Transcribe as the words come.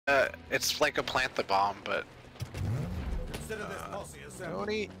it's like a plant the bomb, but.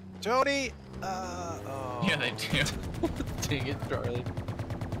 Tony! Oh. Yeah, they do. Dang it, Charlie.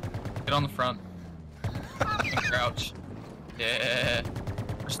 Get on the front. And crouch. Yeah.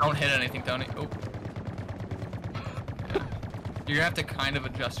 Just don't hit anything, Tony. Oh. Yeah. You're gonna have to kind of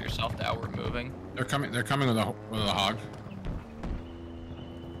adjust yourself to how we're moving. They're coming with a hog.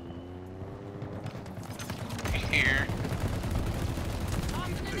 Here.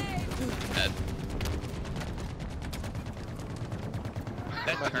 Dead.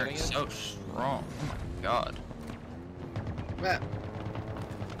 That turn's so strong. Oh my god. Matt.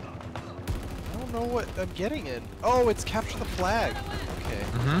 I don't know what I'm getting in. Oh, it's capture the flag. Okay.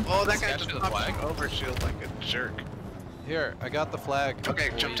 Oh, that guy Capture just the popped flag. an overshield like a jerk. Here, I got the flag.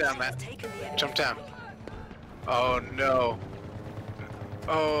 Okay, jump down, Matt. Jump down. Oh no.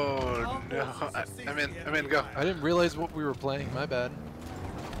 Oh no. I'm in, go. I didn't realize what we were playing, my bad.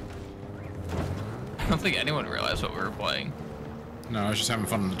 I don't think anyone realized what we were playing. No, I was just having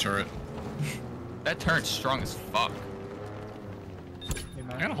fun on the turret. That turn's strong as fuck.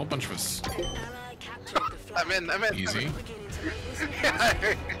 I got a whole bunch of us. I'm in. Easy.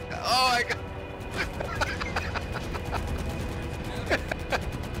 Oh, I got.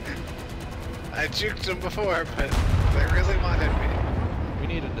 I juked him before, but they really wanted me. We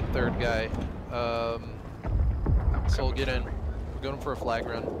needed a third guy. Soul, get in. We're going for a flag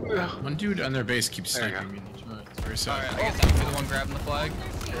run. One dude on their base keeps There you sniping me. It's very sad. Alright, I guess I'm the one grabbing the flag.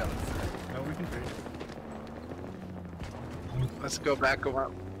 Yeah. No, we can trade. Let's go back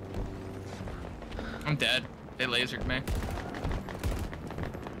up. I'm dead. They lasered me.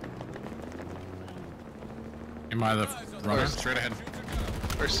 Am I the runner? Straight ahead.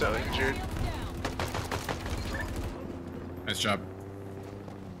 We're so injured. Nice job.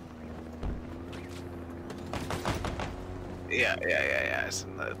 Yeah. It's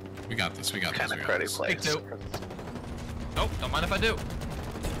in the We got this. We got kind this. of We got cruddy this. place. Take two. Oh, don't mind if I do.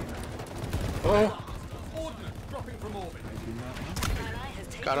 Oh,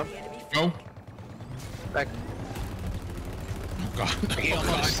 got him. Go. Back. Oh god. He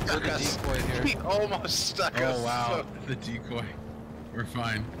almost stuck We're us. decoy here. He almost stuck us. Oh wow. The decoy. We're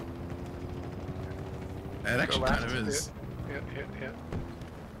fine. That actually kind of is. Yeah.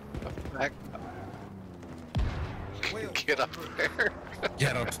 Up back. Get up there.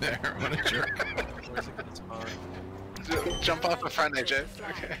 Get up there. What a jerk. Where's it gonna spawn? Jump off the front edge.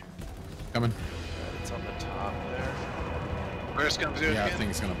 Okay. Coming. It's on the top there. We're just gonna do it Yeah, I again. think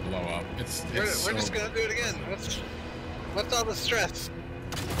it's gonna blow up. We're just gonna do it again. What's all the stress?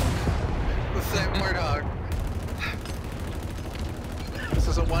 The same Warthog. This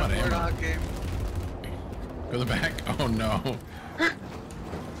is a one But ammo. Warthog game. Go to the back. Oh no.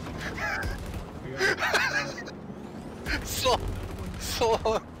 Slow.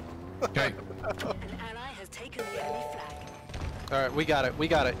 Okay. Alright, we got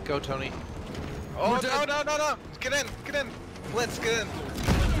it. Go, Tony. Oh no! Get in! Blitz, get in!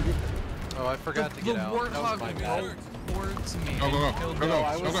 Oh, I forgot to get out. That was my bad. Towards me. Go. No,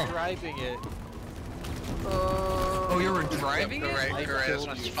 I was driving it. Oh, you were driving Go it? right as killed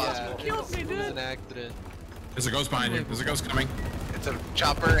much as you, possible. yeah. It was an accident. There's a ghost behind you. There's a ghost coming. It's a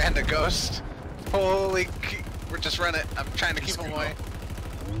chopper and a ghost. Holy, we're just run it. I'm trying to keep him away.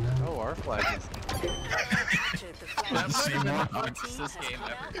 Oh, our flag is... That might have been the fastest game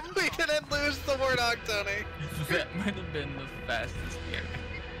ever. We didn't lose the Warthog, Tony. That might have been the fastest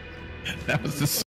game. That was the